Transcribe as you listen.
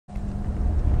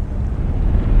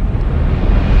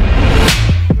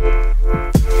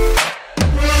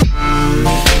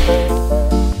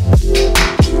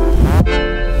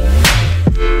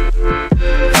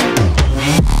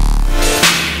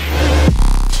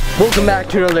Welcome back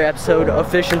to another episode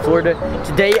of Fish in Florida.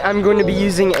 Today I'm going to be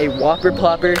using a whopper,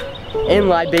 plopper, and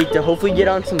live bait to hopefully get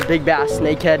on some big bass,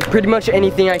 snakehead, pretty much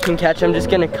anything I can catch. I'm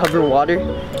just gonna cover water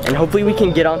and hopefully we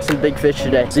can get on some big fish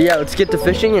today. So yeah, let's get to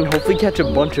fishing and hopefully catch a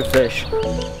bunch of fish.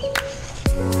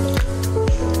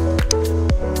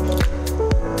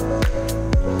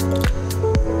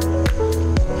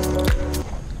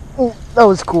 Oh, that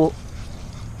was cool.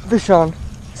 Fish on.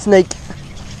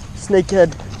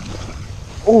 Snakehead.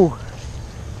 Oh,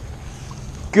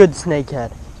 good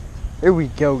snakehead. There we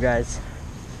go, guys.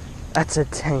 That's a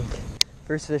tank.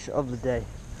 First fish of the day.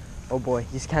 Oh boy,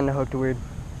 he's kind of hooked weird.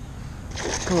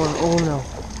 Come on, oh no.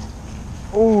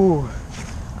 Oh,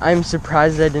 I'm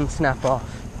surprised I didn't snap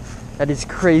off. That is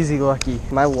crazy lucky.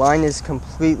 My line is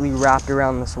completely wrapped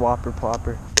around this whopper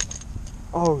plopper.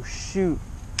 Oh shoot.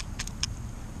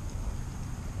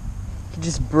 He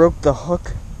just broke the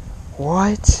hook.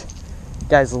 What?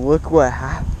 Guys, look what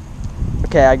happened.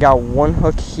 Okay, I got one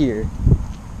hook here.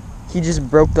 He just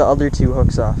broke the other two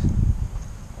hooks off.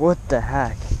 What the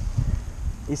heck?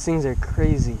 These things are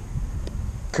crazy.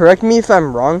 Correct me if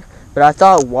I'm wrong, but I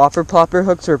thought whopper plopper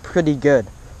hooks were pretty good.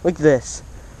 Look at this.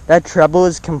 That treble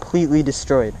is completely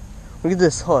destroyed. Look at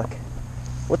this hook.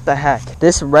 What the heck?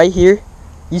 This right here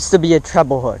used to be a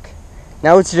treble hook.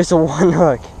 Now it's just a one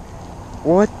hook.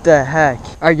 What the heck?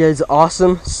 Alright guys,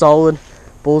 awesome, solid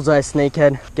bullseye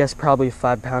snakehead. Guess probably a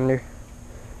 5-pounder.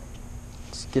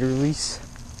 Let's get a release.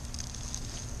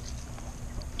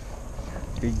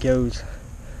 Here he goes.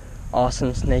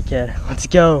 Awesome snakehead. Let's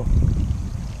go.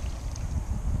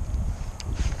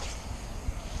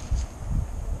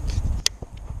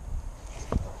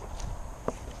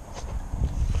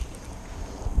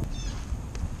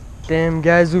 Damn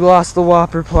guys, we lost the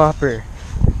whopper plopper.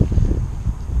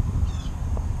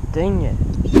 Dang it.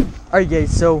 Alright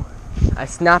guys, so I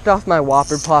snapped off my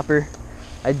whopper plopper.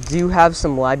 I do have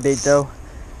some live bait though.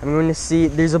 I'm going to see,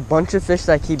 there's a bunch of fish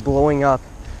that keep blowing up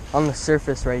on the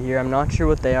surface right here. I'm not sure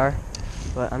what they are,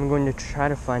 but I'm going to try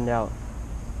to find out.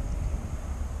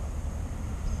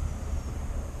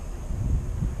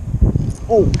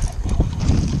 Oh!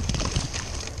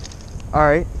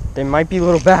 Alright, they might be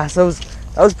little bass. That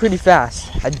was pretty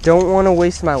fast. I don't want to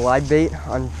waste my live bait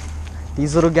on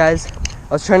these little guys.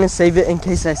 I was trying to save it in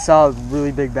case I saw a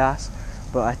really big bass,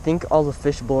 but I think all the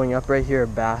fish blowing up right here are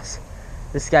bass.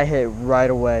 This guy hit right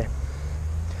away.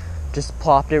 Just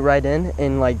plopped it right in,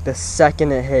 and like the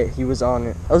second it hit, he was on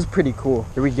it. That was pretty cool.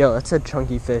 Here we go. That's a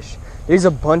chunky fish. There's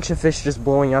a bunch of fish just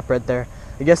blowing up right there.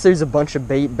 I guess there's a bunch of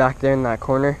bait back there in that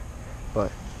corner,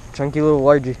 but chunky little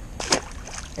largie.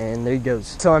 And there he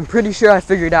goes. So I'm pretty sure I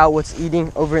figured out what's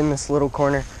eating over in this little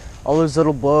corner. All those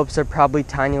little blow-ups are probably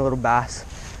tiny little bass.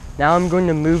 Now I'm going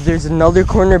to move. There's another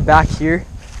corner back here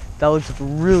that looks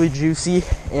really juicy,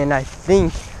 and I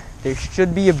think there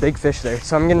should be a big fish there.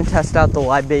 So I'm going to test out the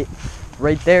live bait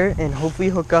right there and hopefully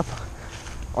hook up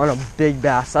on a big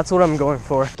bass. That's what I'm going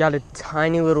for. Got a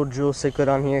tiny little jewel cichlid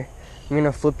on here. I'm going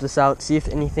to flip this out, see if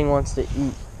anything wants to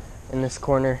eat in this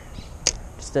corner.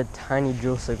 Just a tiny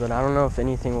jewel cichlid. I don't know if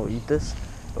anything will eat this,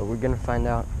 but we're going to find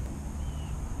out.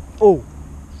 Oh!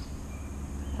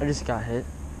 I just got hit.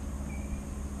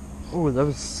 Oh, that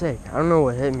was sick. I don't know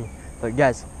what hit me. But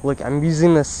guys, look, I'm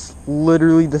using this,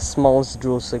 literally the smallest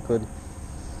jewel cichlid.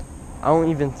 I don't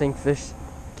even think fish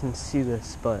can see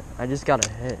this, but I just got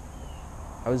a hit.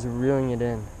 I was reeling it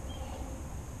in.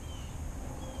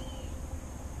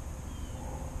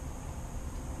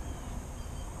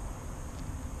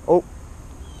 Oh.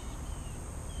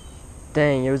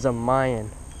 Dang, it was a Mayan.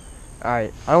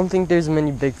 Alright, I don't think there's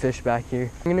many big fish back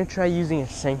here. I'm going to try using a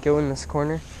senko in this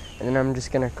corner, and then I'm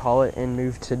just going to call it and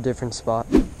move to a different spot.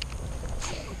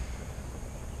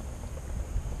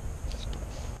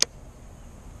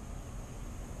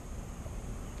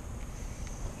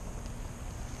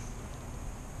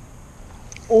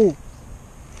 Oh,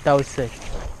 that was sick.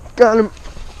 Got him,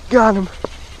 got him,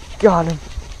 got him.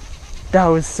 That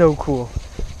was so cool.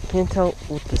 Can't tell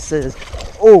what this is.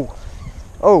 Oh,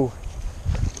 oh,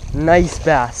 nice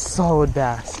bass, solid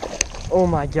bass. Oh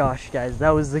my gosh, guys, that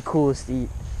was the coolest eat.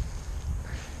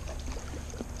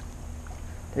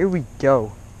 There we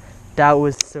go. That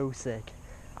was so sick.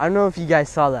 I don't know if you guys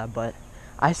saw that, but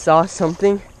I saw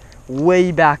something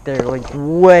way back there, like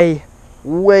way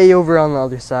over on the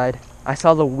other side. I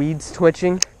saw the weeds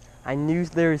twitching. I knew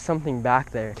there was something back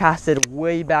there. Casted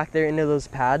way back there into those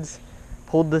pads,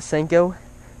 pulled the senko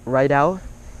right out,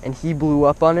 and he blew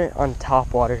up on it on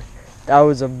top water. That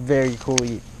was a very cool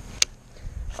eat.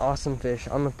 Awesome fish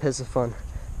on the Piscifun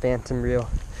Phantom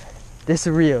reel. This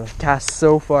reel casts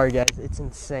so far, guys. It's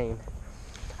insane.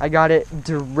 I got it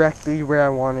directly where I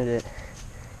wanted it.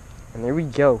 And there we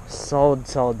go. Solid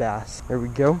bass. There we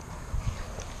go.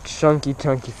 Chunky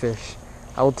fish.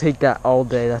 I will take that all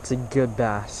day. That's a good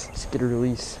bass. Let's get a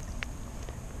release.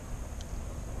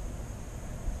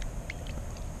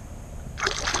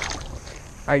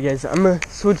 Alright guys, I'm gonna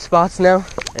switch spots now,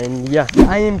 and yeah,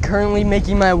 I am currently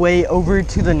making my way over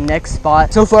to the next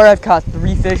spot. So far I've caught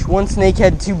 3 fish, 1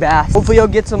 snakehead, 2 bass. Hopefully I'll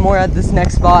get some more at this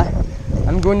next spot.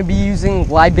 I'm going to be using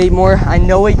live bait more. I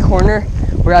know a corner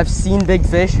where I've seen big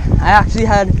fish. I actually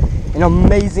had an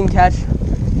amazing catch.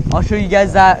 I'll show you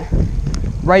guys that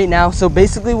right now. So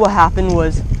basically what happened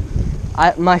was,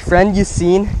 my friend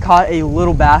Yassine caught a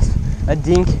little bass, a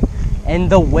dink, and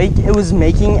the wake it was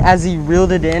making as he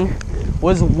reeled it in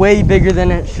was way bigger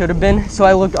than it should have been. So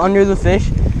I looked under the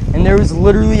fish, and there was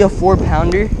literally a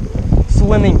 4-pounder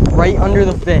swimming right under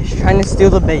the fish, trying to steal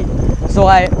the bait. So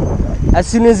as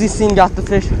soon as Yassine got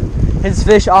his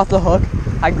fish off the hook,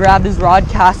 I grabbed his rod,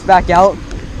 cast back out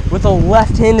with a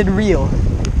left-handed reel,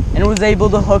 and was able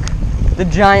to hook the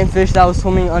giant fish that was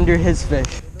swimming under his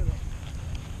fish.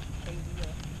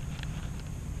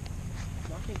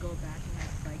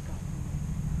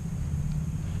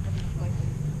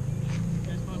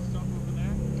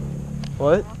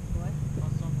 What?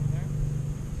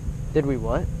 Did we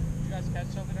what? You guys catch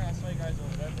something there? I saw you guys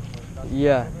over there before.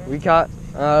 Yeah,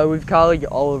 we've caught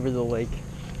like all over the lake.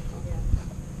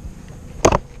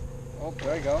 Oh,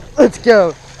 there you go. Let's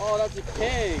go. Oh, that's a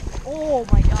pig. Oh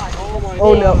my god. Oh my god.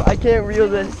 Oh no, I can't reel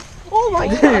this. Oh my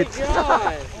Dude.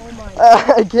 God. Oh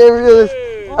my I can't reel this.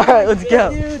 Dude. Alright, let's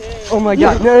go. Dude. Oh my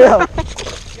god, no.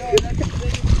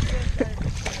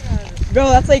 Bro,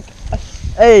 that's like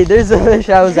Hey, there's a fish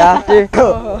I was after.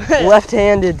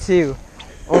 Left-handed too.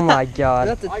 Oh my god.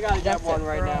 I gotta get one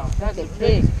right now. that's a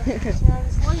pig.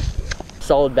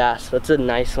 Solid bass. That's a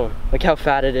nice one. Look how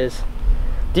fat it is.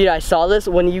 Dude, I saw this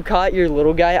when you caught your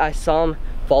little guy. I saw him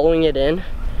following it in,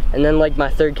 and then like my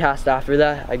 3rd cast after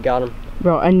that, I got him.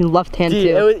 Bro, and left hand Dude,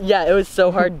 too. it was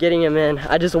so hard getting him in.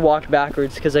 I just walked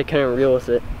backwards because I couldn't reel with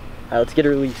it. Alright, let's get a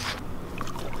release.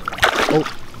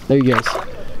 Oh, there he goes.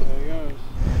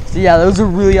 So yeah, that was a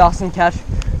really awesome catch,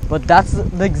 but that's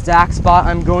the exact spot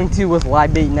I'm going to with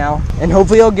live bait now, and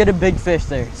hopefully I'll get a big fish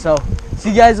there. So see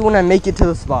you guys when I make it to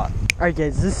the spot. Alright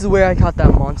guys, this is where I caught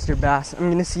that monster bass.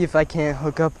 I'm gonna see if I can't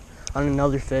hook up on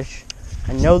another fish.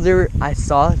 I know I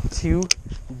saw 2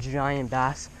 giant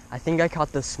bass. I think I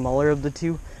caught the smaller of the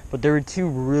 2, but there were 2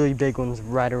 really big ones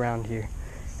right around here,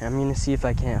 and I'm gonna see if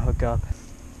I can't hook up.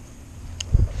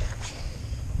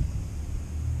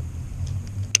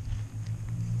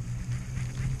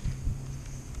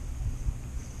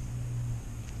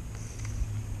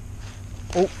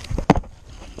 Oh,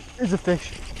 there's a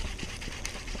fish.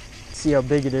 See how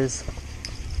big it is.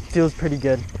 Feels pretty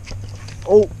good.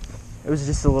 Oh, it was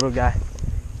just a little guy.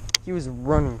 He was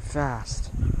running fast.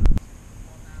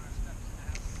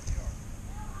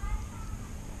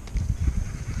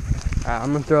 Alright,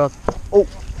 I'm gonna throw out. Oh,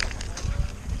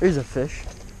 there's a fish.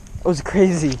 That was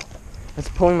crazy. It's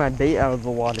pulling my bait out of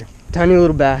the water. Tiny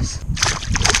little bass.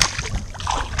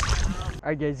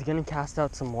 Alright guys, gonna cast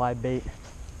out some live bait.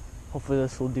 Hopefully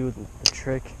this will do the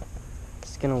trick.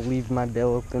 Just gonna leave my bail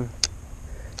open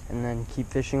and then keep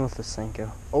fishing with the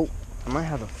senko. Oh, I might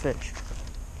have a fish.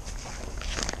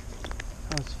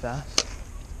 That was fast.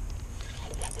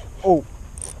 Oh,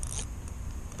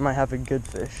 I might have a good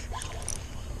fish.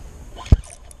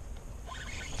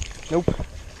 Nope,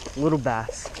 little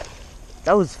bass.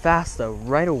 That was fast though,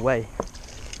 right away.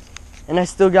 And I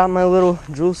still got my little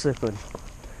jewel cichlid.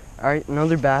 Alright,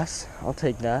 another bass. I'll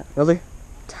take that. Another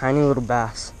tiny little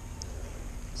bass.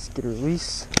 Let's get a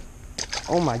release.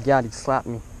 Oh my god, he slapped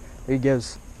me. There he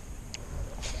goes.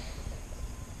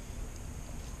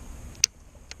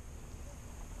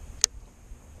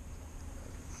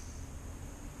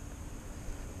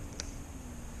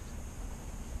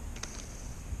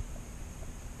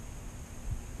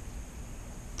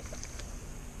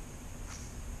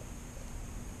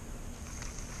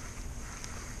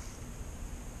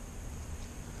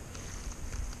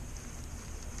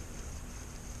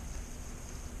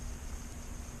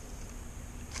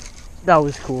 That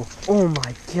was cool. Oh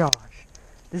my gosh.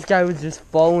 This guy was just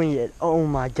following it. Oh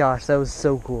my gosh, that was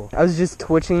so cool. I was just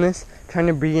twitching this, trying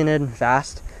to bring it in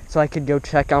fast so I could go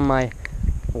check on my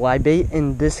live bait,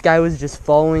 and this guy was just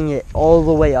following it all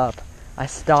the way up. I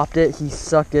stopped it, he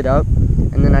sucked it up,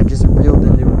 and then I just reeled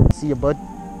into it. See ya, bud.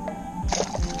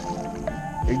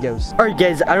 There he goes. Alright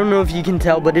guys, I don't know if you can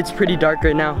tell, but it's pretty dark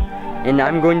right now, and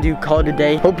I'm going to call it a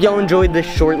day. Hope y'all enjoyed this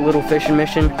short little fishing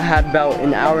mission. I had about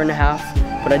an hour and a half,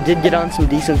 but I did get on some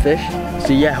decent fish.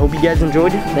 So yeah, hope you guys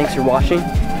enjoyed. Thanks for watching,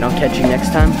 and I'll catch you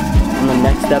next time. on the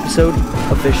next episode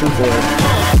of Fishing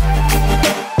Florida.